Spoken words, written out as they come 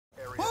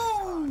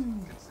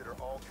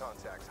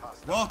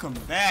Welcome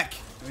back,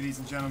 ladies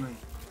and gentlemen.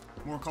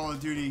 More Call of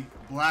Duty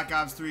Black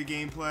Ops 3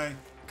 gameplay.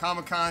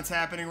 Comic-Con's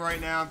happening right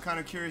now. I'm kind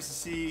of curious to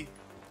see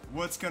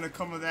what's going to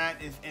come of that,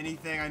 if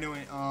anything. I know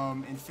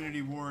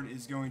Infinity Ward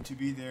is going to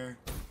be there,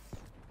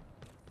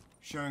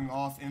 showing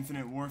off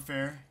Infinite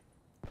Warfare.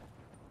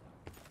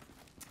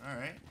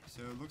 Alright,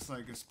 so it looks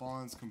like a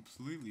spawn's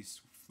completely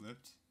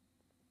flipped.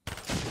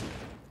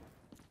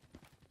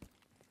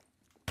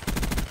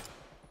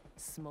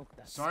 Smoke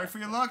that. Sorry for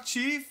your luck,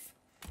 Chief,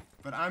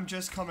 but I'm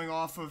just coming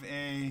off of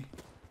a...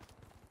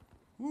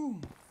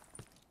 Woo!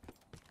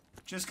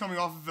 Just coming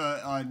off of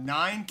a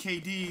 9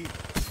 KD...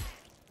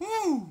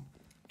 Woo!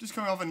 Just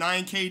coming off a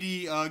 9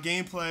 KD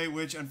gameplay,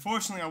 which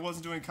unfortunately I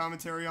wasn't doing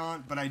commentary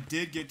on, but I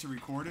did get to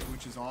record it,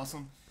 which is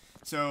awesome.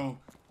 So,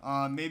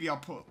 maybe I'll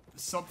put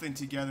something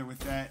together with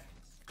that.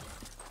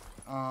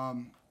 Oh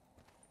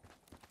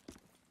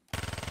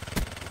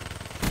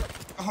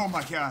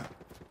my god.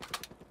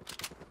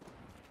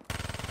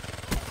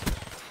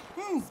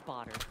 Woo!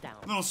 Spotter down.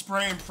 Little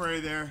spray and pray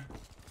there.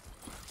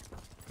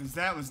 Because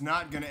that was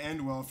not going to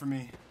end well for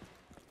me.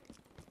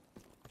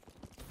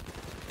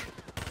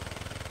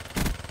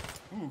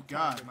 Oh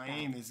god, my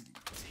aim is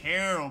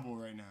terrible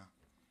right now.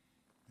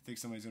 I think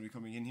somebody's going to be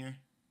coming in here.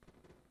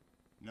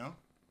 No?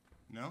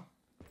 No?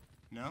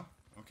 No?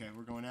 Okay,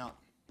 we're going out.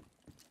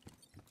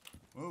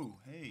 Whoa,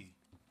 hey.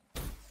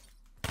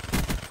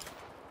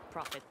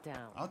 Profit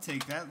down. I'll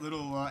take that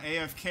little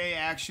AFK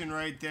action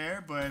right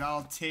there, but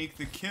I'll take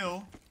the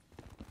kill.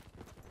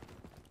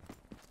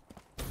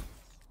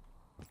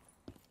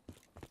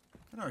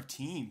 Look at our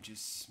team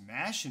just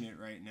smashing it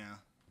right now.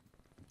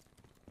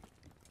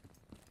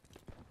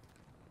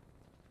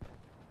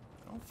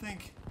 I don't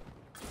think...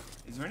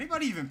 Is there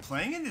anybody even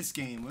playing in this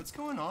game? What's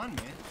going on,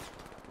 man?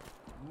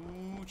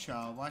 Ooh,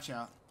 child, watch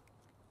out.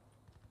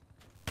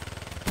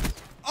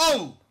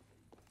 Oh!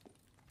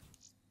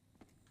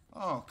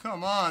 Oh,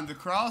 come on, the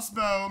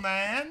crossbow,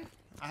 man.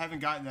 I haven't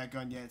gotten that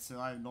gun yet, so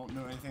I don't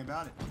know anything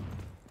about it.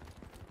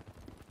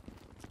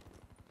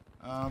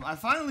 I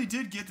finally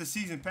did get the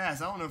season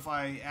pass. I don't know if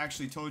I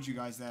actually told you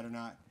guys that or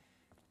not,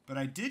 but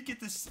I did get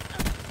this.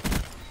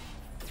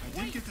 I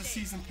did get the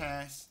season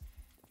pass,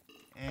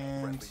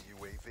 and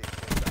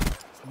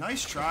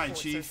nice try,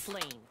 Chief.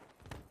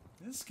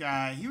 This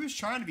guy, he was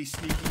trying to be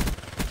sneaky.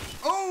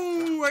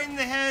 Oh, right in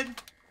the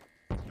head.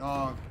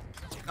 Dog.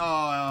 Oh,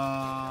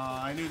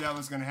 I knew that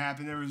was going to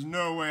happen. There was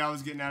no way I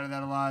was getting out of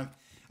that alive.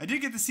 I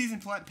did get the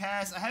season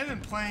pass. I haven't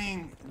been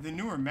playing the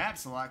newer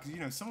maps a lot because, you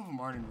know, some of them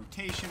aren't in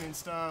rotation and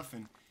stuff,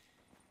 and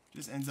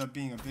just ends up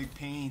being a big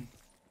pain.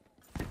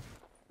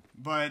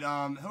 But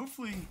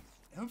hopefully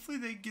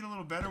they get a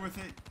little better with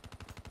it.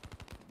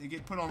 They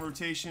get put on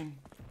rotation.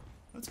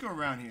 Let's go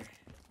around here.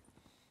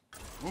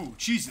 Oh,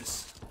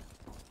 Jesus.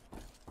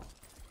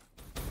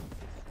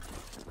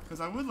 Because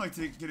I would like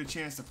to get a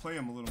chance to play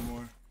them a little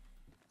more.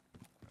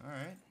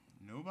 Alright,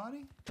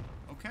 nobody?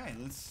 Okay,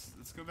 let's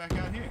go back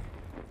out here.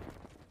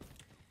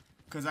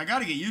 Because I got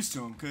to get used to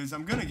them, because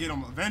I'm going to get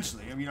them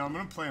eventually. I mean, I'm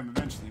going to play them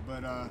eventually,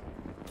 but I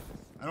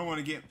don't want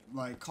to get,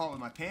 like, caught with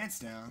my pants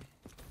down.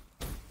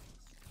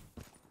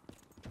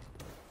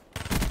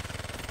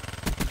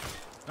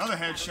 Another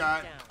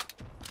headshot.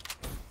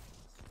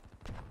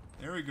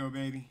 There we go,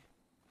 baby.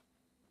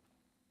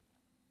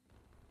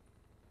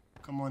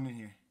 Come on in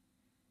here.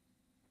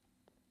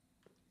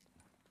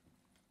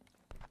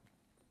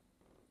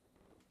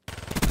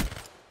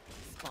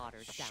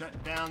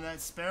 Shut down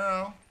that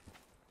sparrow.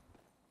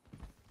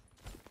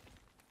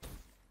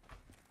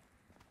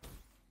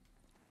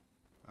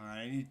 All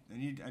right,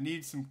 I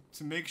need some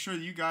to make sure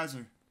that you guys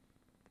are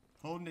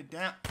holding it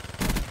down.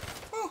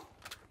 Woo.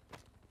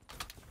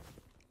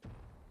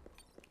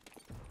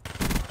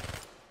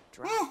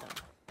 Woo.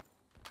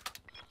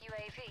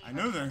 I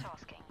know they're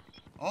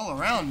all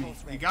around me.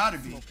 They gotta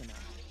be.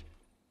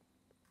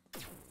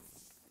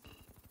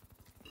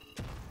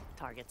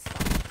 Target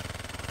spot.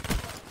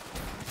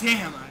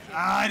 Damn,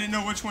 I didn't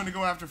know which one to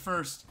go after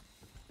first.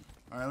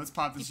 Alright, let's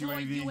pop this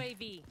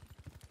UAV.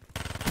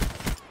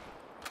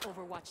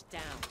 Overwatch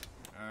down.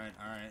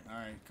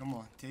 Alright. Come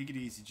on. Take it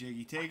easy,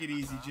 Jiggy. Take it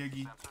easy,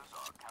 Jiggy.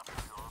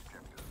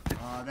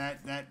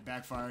 That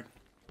backfired.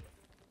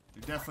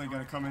 They're definitely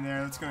going to come in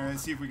there.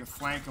 Let's see if we can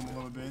flank them a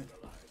little bit.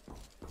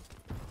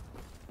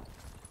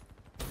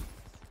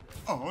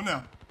 Oh,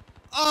 no.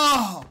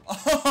 Oh!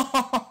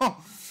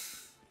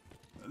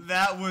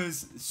 That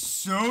was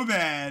so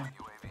bad.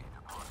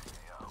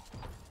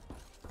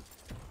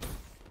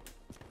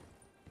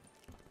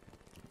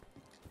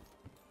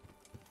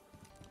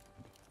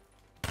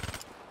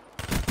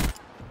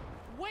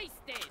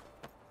 Wasted.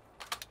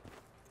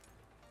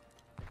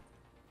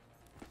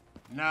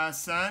 Nah,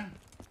 son.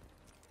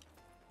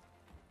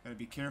 Gotta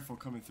be careful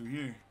coming through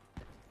here.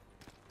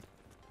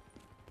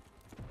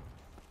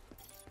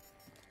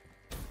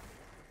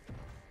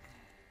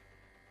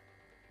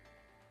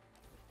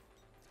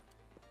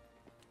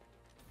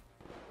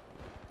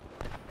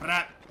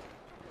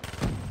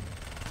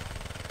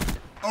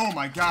 Oh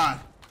my god.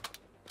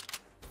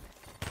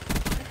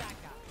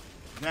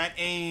 That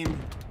aim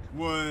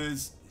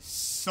was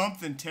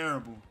something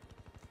terrible.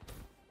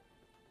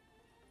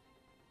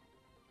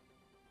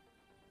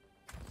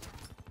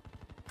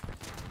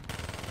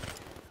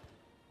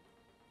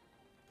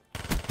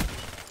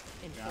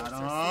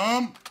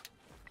 Got him.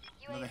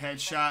 Another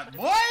headshot,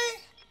 boy.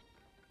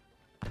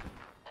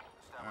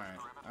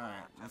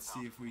 Alright, let's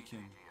see if we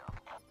can.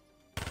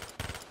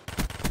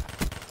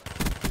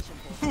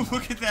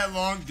 Look at that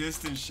long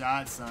distance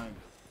shot, son.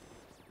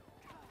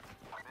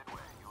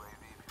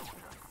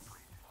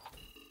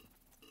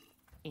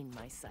 In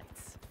my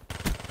sights.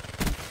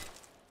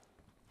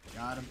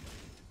 Got him.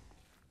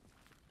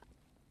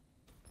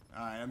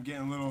 Alright, I'm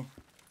getting a little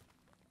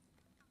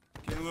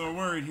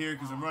worried here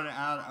because I'm running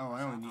out. Oh,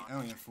 I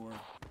only have 4.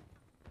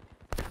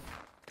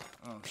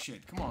 Oh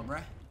shit! Come on,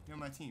 bruh. You're on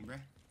my team, bruh.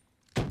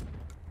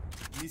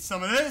 Need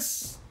some of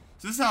this.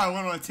 So this is how I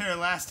went on a tear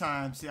last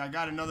time. See, I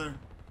got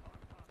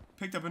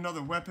picked up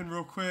another weapon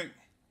real quick.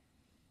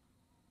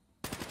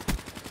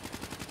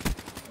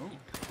 Oh.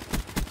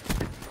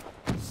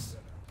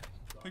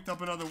 Picked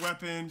up another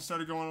weapon.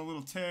 Started going on a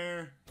little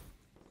tear.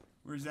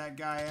 Where's that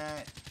guy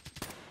at?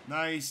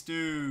 Nice,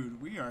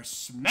 dude. We are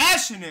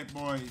smashing it,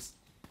 boys.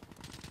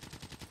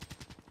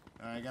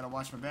 I gotta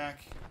watch my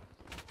back.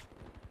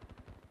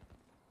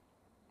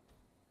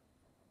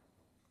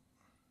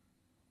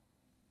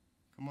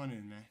 Come on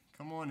in, man.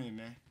 Come on in,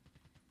 man.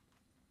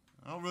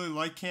 I don't really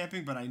like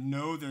camping, but I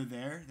know they're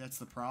there. That's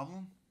the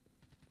problem.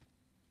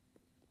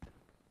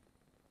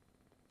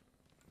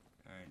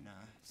 Alright, nah.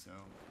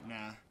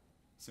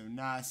 So,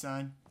 nah,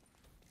 son.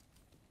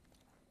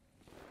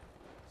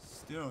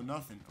 Still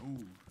nothing.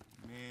 Oh,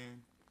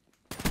 man.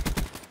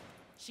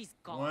 She's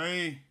gone.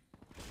 Boy.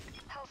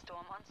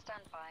 Hellstorm on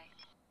standby.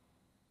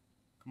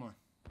 Come on.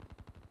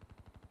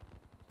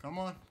 Come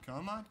on.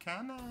 Come on.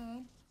 Come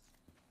on.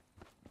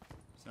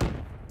 So,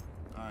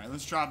 alright,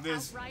 let's drop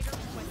this.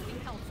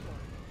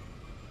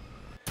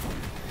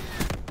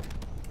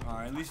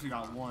 Alright, at least we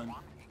got one.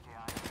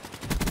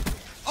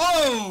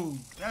 Oh!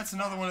 That's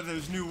another one of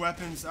those new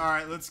weapons.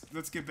 Alright,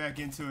 let's get back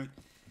into it.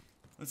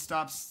 Let's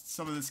stop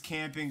some of this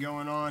camping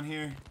going on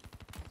here.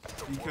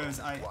 Because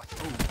I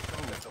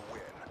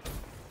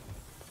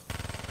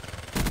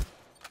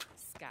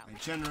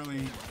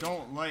generally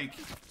don't like.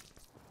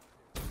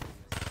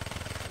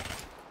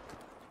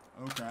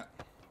 Oh crap.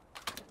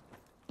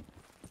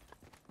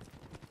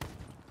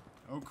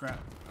 Oh crap.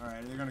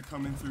 Alright, they're gonna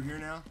come in through here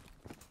now.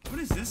 What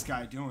is this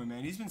guy doing,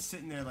 man? He's been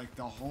sitting there like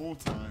the whole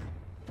time.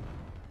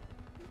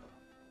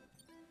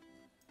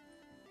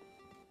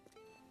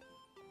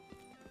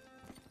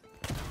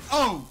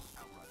 Oh!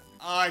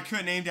 I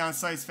couldn't aim down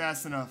sights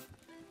fast enough.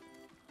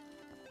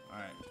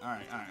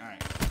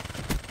 Alright.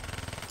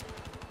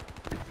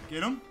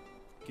 Get him.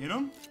 Get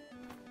him.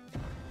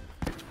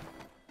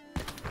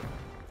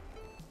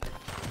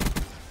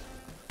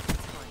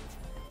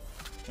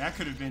 That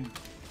could have been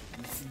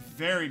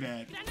very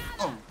bad.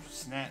 Oh,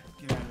 snap.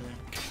 Get out of there.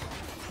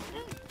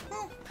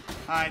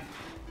 Hide.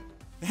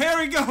 There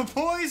we go,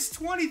 boys.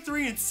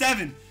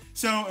 23-7.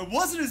 So it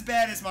wasn't as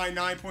bad as my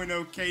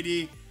 9.0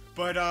 KD.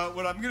 But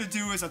what I'm going to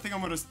do is I think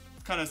I'm going to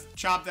kind of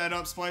chop that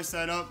up, splice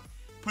that up,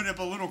 put up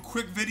a little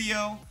quick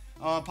video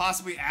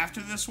possibly after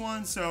this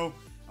one. So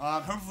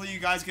hopefully you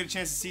guys get a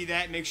chance to see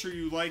that. Make sure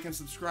you like and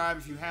subscribe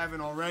if you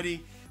haven't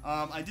already.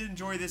 I did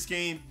enjoy this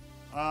game.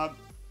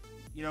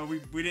 You know,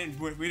 we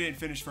didn't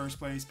finish first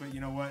place, but you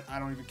know what? I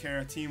don't even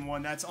care. Team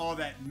won. That's all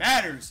that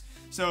matters.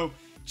 So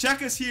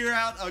check us here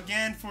out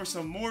again for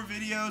some more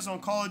videos on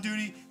Call of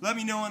Duty. Let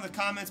me know in the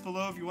comments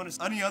below if you want to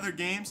see any other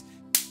games,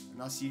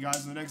 and I'll see you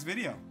guys in the next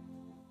video.